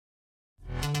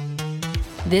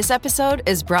This episode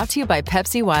is brought to you by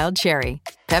Pepsi Wild Cherry.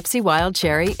 Pepsi Wild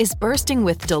Cherry is bursting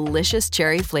with delicious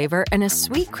cherry flavor and a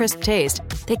sweet, crisp taste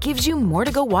that gives you more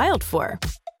to go wild for.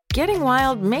 Getting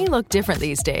wild may look different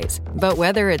these days, but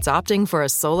whether it's opting for a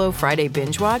solo Friday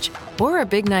binge watch or a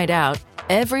big night out,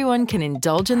 everyone can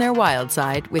indulge in their wild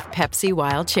side with Pepsi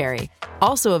Wild Cherry.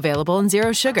 Also available in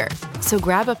Zero Sugar. So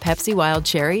grab a Pepsi Wild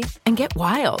Cherry and get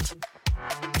wild.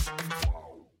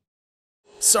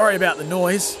 Sorry about the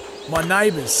noise. My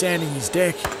neighbour's sanding his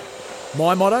deck.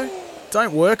 My motto?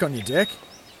 Don't work on your deck.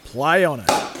 Play on it.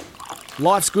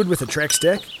 Life's good with a Trex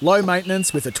deck. Low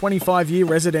maintenance with a 25-year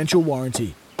residential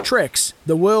warranty. Trex,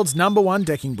 the world's #1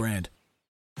 decking brand.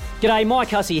 G'day, Mike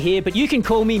Hussey here, but you can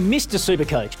call me Mr.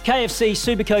 Supercoach. KFC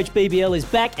Supercoach BBL is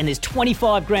back and there's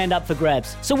 25 grand up for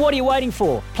grabs. So what are you waiting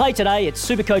for? Play today at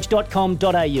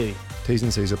supercoach.com.au. T's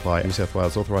and C's apply. New South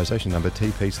Wales authorisation number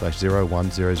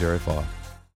TP/01005.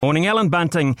 Morning. Alan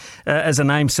Bunting is a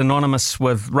name synonymous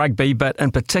with rugby, but in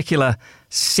particular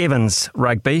Sevens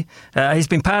rugby. He's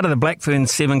been part of the Blackfern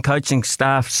Seven coaching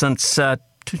staff since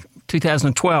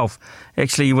 2012.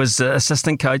 Actually, he was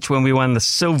assistant coach when we won the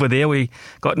silver there. We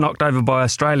got knocked over by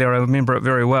Australia. I remember it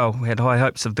very well. We had high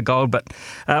hopes of the gold, but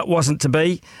it wasn't to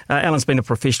be. Alan's been a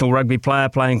professional rugby player,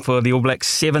 playing for the All Blacks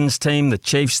Sevens team, the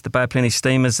Chiefs, the Bay of Plenty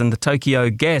Steamers and the Tokyo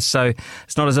Gas. So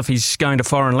it's not as if he's going to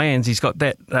foreign lands. He's got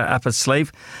that up his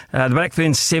sleeve. The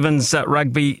Blackfern Sevens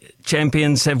rugby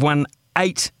champions have won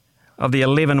 8 of the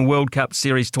 11 World Cup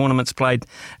Series tournaments played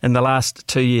in the last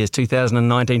 2 years,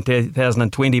 2019,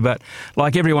 2020. But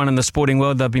like everyone in the sporting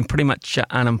world, they've been pretty much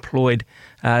unemployed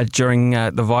during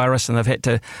the virus, and they've had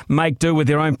to make do with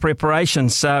their own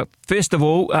preparations. So first of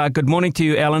all, good morning to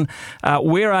you, Alan.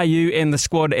 Where are you in the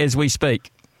squad as we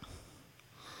speak?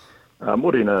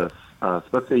 Morning,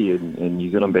 Smithy in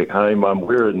New Zealand back home.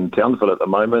 We're in Townsville at the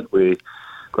moment. We've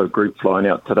got a group flying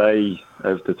out today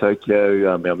over to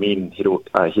Tokyo. Our men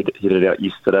headed out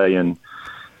yesterday, and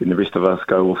then the rest of us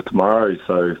go off tomorrow.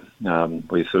 So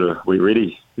we're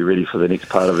ready. We're ready for the next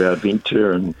part of our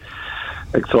adventure, and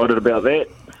excited about that.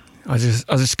 I was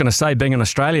just going to say, being in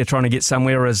Australia, trying to get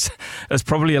somewhere is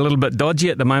probably a little bit dodgy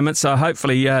at the moment. So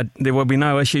hopefully there will be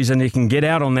no issues and you can get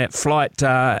out on that flight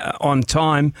on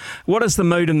time. What is the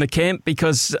mood in the camp?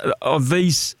 Because of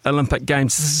these Olympic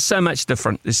Games, this is so much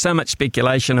different. There's so much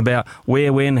speculation about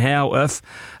where, when, how, if.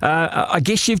 I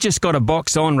guess you've just got to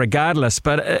box on regardless.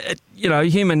 But,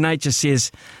 human nature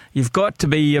says you've got to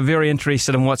be very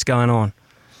interested in what's going on.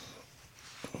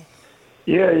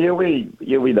 Yeah, we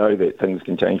know that things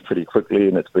can change pretty quickly,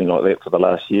 and it's been like that for the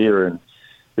last year, and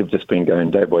we've just been going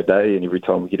day by day, and every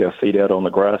time we get our feet out on the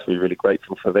grass, we're really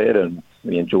grateful for that, and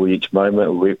we enjoy each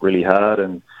moment. We work really hard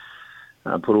and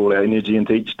put all our energy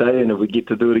into each day, and if we get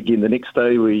to do it again the next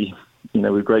day,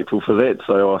 we're grateful for that.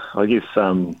 So I guess,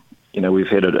 we've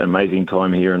had an amazing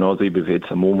time here in Aussie. We've had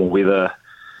some warmer weather.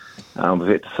 We've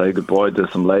had to say goodbye to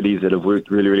some ladies that have worked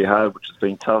really, really hard, which has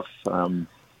been tough.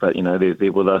 But,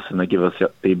 they're with us and they give us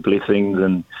their blessings.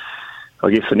 And I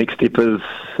guess the next step is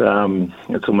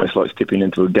it's almost like stepping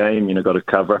into a game. Got to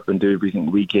cover up and do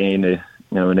everything we can.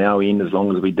 In our end, as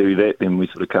long as we do that, then we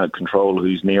sort of can't control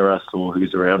who's near us or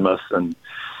who's around us. And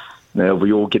if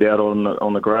we all get out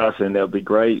on the grass, and that'll be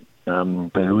great.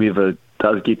 But whoever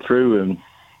does get through, and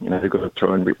they've got to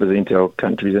try and represent our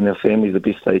countries and our families the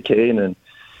best they can. And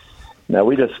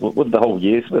we just, with the whole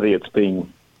year, whether it's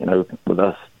been with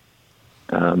us.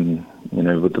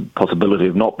 With the possibility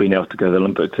of not being able to go to the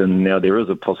Olympics, and now there is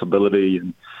a possibility,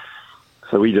 and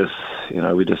so we just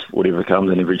whatever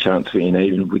comes and every chance we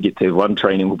need, and we get to have one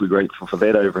training, we'll be grateful for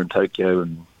that over in Tokyo,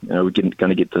 and we're going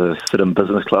to get to sit in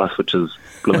business class, which is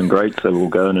blooming great, so we'll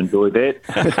go and enjoy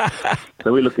that.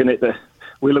 So we're looking at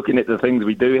the things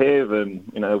we do have,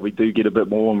 and we do get a bit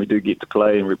more, and we do get to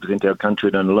play and represent our country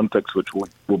in the Olympics, which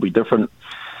will be different.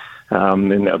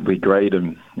 Then that would be great,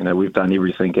 and we've done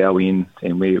everything our end,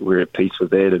 and we're at peace with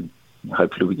that, and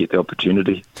hopefully we get the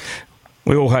opportunity.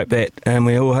 We all hope that, and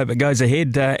we all hope it goes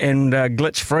ahead and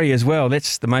glitch-free as well.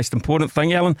 That's the most important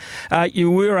thing, Alan. You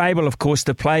were able, of course,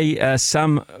 to play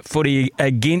some footy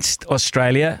against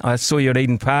Australia. I saw you at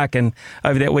Eden Park, and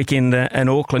over that weekend in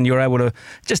Auckland, you were able to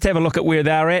just have a look at where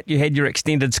they're at. You had your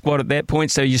extended squad at that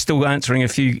point, so you're still answering a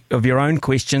few of your own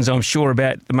questions, I'm sure,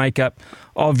 about the makeup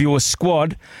of your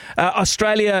squad.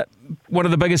 Australia, one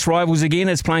of the biggest rivals again,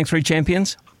 is playing through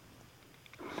champions?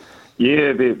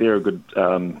 Yeah, they're a good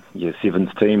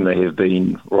Sevens team. They have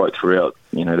been right throughout,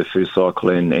 the first cycle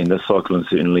and this cycle, and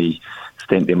certainly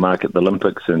stamped their mark at the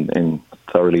Olympics and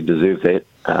thoroughly deserve that.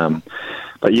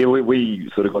 But yeah, we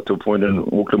sort of got to a point in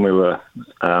Auckland where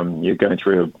we were going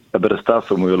through a bit of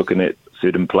stuff, and we were looking at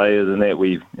certain players and that.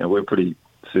 We're pretty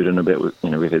certain about,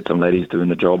 we've had some ladies doing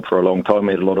the job for a long time.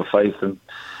 We had a lot of faith, and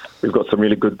we've got some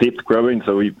really good depth growing.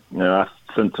 So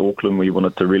since Auckland, we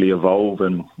wanted to really evolve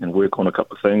and work on a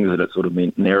couple of things, and it sort of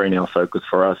meant narrowing our focus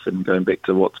for us and going back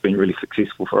to what's been really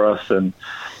successful for us, and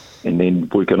then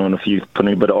working on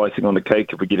putting a bit of icing on the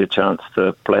cake if we get a chance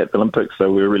to play at the Olympics.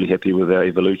 So we're really happy with our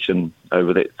evolution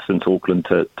over that since Auckland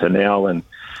to now, and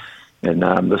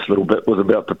this little bit was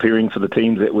about preparing for the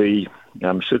teams that we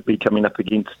should be coming up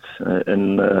against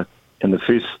in the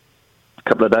first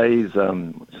couple of days,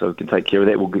 so we can take care of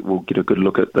that. We'll get a good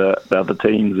look at the other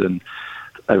teams and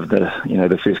over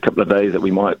the first couple of days that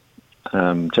we might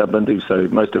jump into. So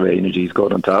most of our energy's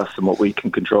gone into us and what we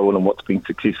can control and what's been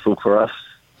successful for us.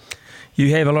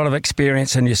 You have a lot of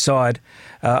experience in your side.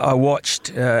 I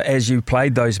watched as you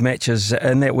played those matches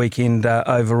in that weekend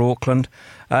over Auckland.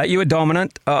 You were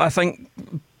dominant, I think,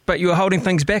 but you were holding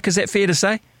things back. Is that fair to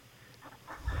say?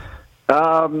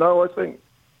 No, I think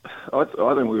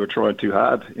we were trying too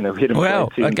hard. We hadn't played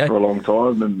teams for a long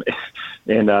time,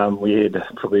 and we had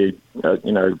probably a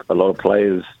lot of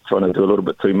players trying to do a little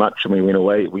bit too much, and we went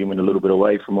a little bit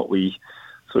away from what we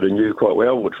sort of knew quite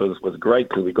well, which was great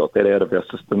because we got that out of our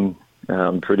system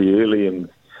pretty early, and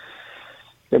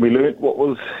we learnt what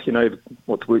was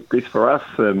what's worked best for us,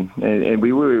 and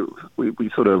we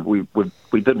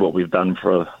did what we've done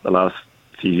for the last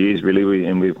few years really,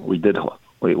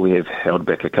 we have held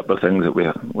back a couple of things that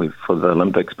we for the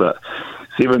Olympics, but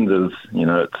sevens is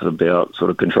it's about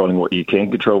sort of controlling what you can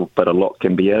control, but a lot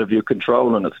can be out of your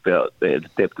control, and it's about the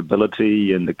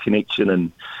adaptability and the connection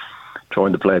and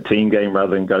trying to play a team game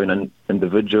rather than going in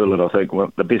individual. And I think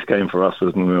the best game for us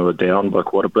was when we were down by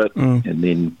quite a bit, and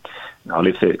then I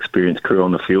left that experienced crew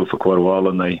on the field for quite a while,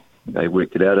 and they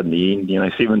worked it out in the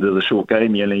end. Sevens is a short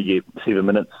game. You only get 7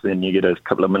 minutes, then you get a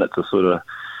couple of minutes of sort of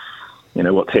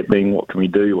what's happening, what can we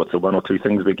do, what's the one or two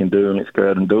things we can do, and let's go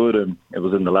out and do it. And it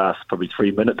was in the last probably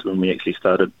 3 minutes when we actually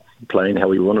started playing how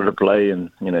we wanted to play. And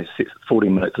 40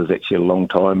 minutes is actually a long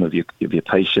time if you're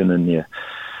patient and you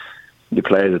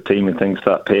play as a team and things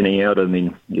start panning out, and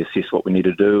then you assess what we need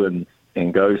to do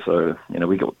and go. So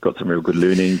we got some real good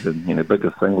learnings. And the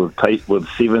biggest thing with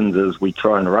sevens is we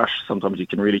try and rush. Sometimes you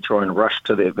can really try and rush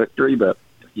to that victory, but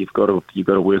you've got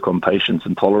to work on patience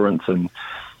and tolerance and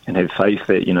have faith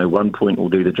that 1 point will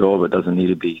do the job. It doesn't need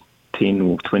to be 10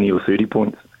 or 20 or 30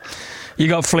 points. You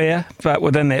got flair, but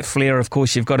within that flair, of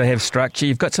course, you've got to have structure.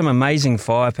 You've got some amazing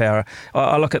firepower.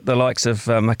 I look at the likes of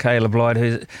Michaela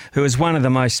Blyde, who is one of the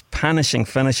most punishing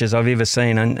finishers I've ever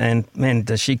seen, and man,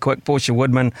 does she quick. Portia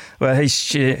Woodman, well, her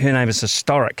name is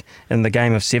historic in the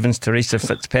game of sevens. Teresa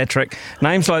Fitzpatrick,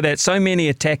 names like that. So many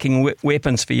attacking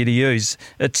weapons for you to use.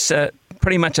 It's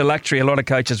pretty much a luxury a lot of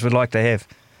coaches would like to have.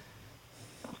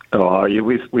 Oh, yeah,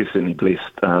 we're certainly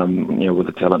blessed, with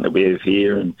the talent that we have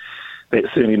here, and that's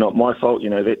certainly not my fault.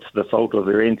 That's the fault of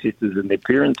their ancestors and their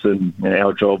parents, and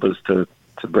our job is to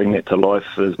bring that to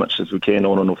life as much as we can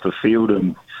on and off the field.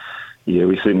 And yeah,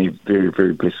 we're certainly very,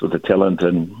 very blessed with the talent.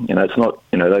 And it's not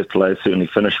those players certainly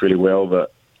finish really well,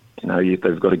 but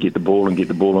they've got to get the ball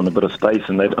in a bit of space,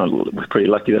 and we're pretty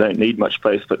lucky they don't need much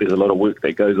space. But there's a lot of work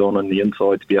that goes on the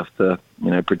inside to be able to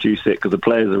produce that, because the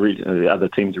players the other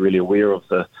teams are really aware of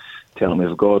the talent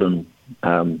we've got, and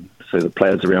so the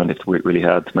players around have to work really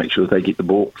hard to make sure they get the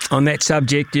ball. On that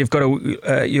subject, you had a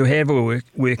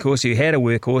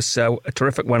workhorse, a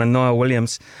terrific one in Niall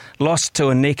Williams, lost to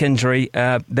a neck injury.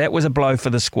 That was a blow for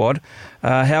the squad.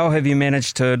 How have you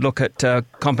managed to look at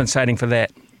compensating for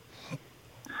that?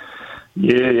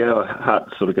 Yeah, our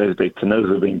heart sort of goes back to Niz.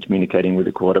 We've been communicating with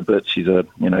her quite a bit. She's not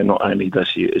only is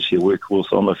she a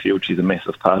workhorse on the field, she's a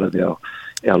massive part of our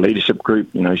leadership group.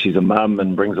 She's a mum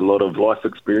and brings a lot of life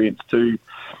experience too.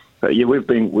 But yeah, we've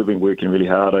been working really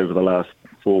hard over the last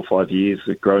 4 or 5 years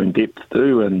at growing depth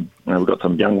too, and we've got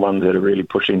some young ones that are really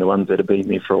pushing the ones that have been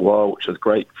there for a while, which is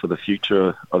great for the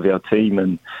future of our team.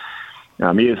 And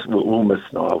yes, we'll miss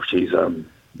Niall. She's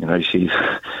she's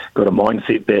got a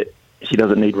mindset that she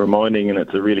doesn't need reminding, and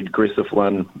it's a really aggressive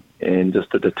one, and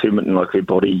just a determinant, like her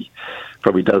body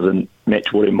probably doesn't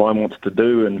match what her mind wants to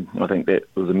do. And I think that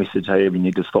was a message, hey, we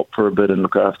need to stop for a bit and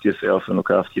look after yourself and look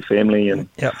after your family. And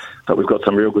but we've got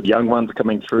some real good young ones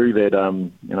coming through that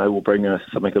will bring us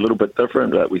something a little bit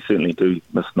different, but we certainly do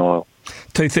miss Niall.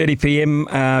 2:30pm,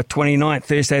 29th,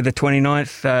 Thursday the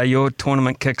 29th, your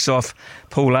tournament kicks off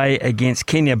Pool A against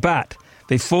Kenya, but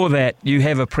before that, you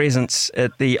have a presence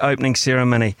at the opening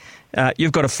ceremony.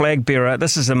 You've got a flag bearer.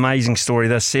 This is an amazing story,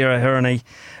 this, Sarah Hirini.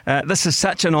 This is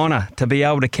such an honour to be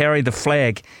able to carry the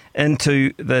flag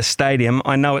into the stadium.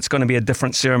 I know it's going to be a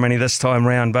different ceremony this time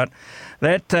round, but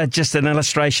that just an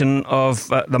illustration of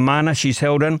the mana she's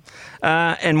held in,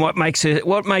 and what makes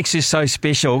her so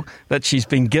special that she's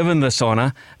been given this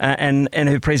honour and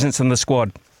her presence in the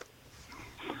squad.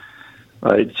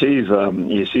 She's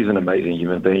an amazing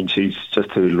human being. She's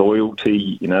just her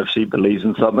loyalty. If she believes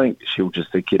in something, she'll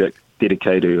just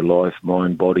dedicate her life,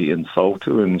 mind, body, and soul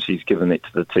to it. And she's given that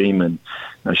to the team, and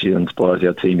she inspires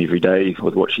our team every day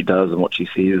with what she does and what she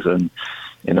says. And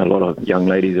a lot of young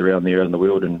ladies around the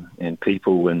world and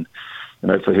people, and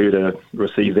for her to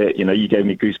receive that, you gave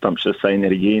me goosebumps just saying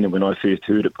that again. And when I first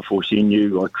heard it before she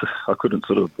knew, I couldn't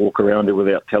sort of walk around her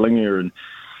without telling her, and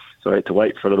so I had to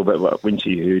wait for a little bit. But when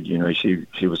she heard,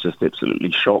 she was just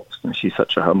absolutely shocked. She's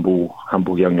such a humble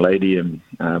young lady, and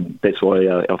that's why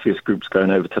our first group's going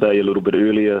over today a little bit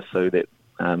earlier, so that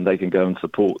they can go and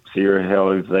support Sarah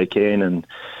however they can, and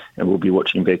we'll be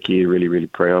watching back here, really, really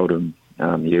proud, and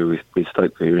we're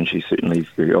stoked for her, and she's certainly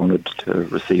very honoured to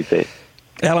receive that.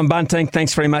 Alan Bunting,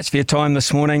 thanks very much for your time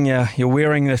this morning. You're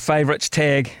wearing the favourites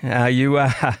tag.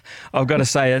 I've got to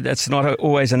say, it's not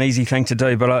always an easy thing to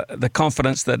do, but the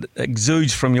confidence that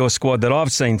exudes from your squad that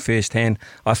I've seen firsthand,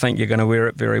 I think you're going to wear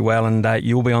it very well, and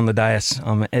you'll be on the dais.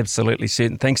 I'm absolutely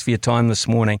certain. Thanks for your time this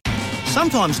morning.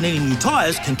 Sometimes needing new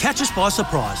tyres can catch us by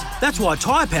surprise. That's why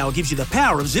Tyre Power gives you the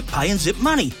power of Zip Pay and Zip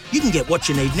Money. You can get what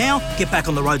you need now, get back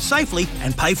on the road safely,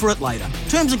 and pay for it later.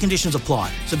 Terms and conditions apply.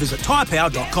 So visit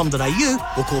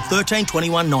tyrepower.com.au or call 13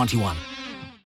 21 91.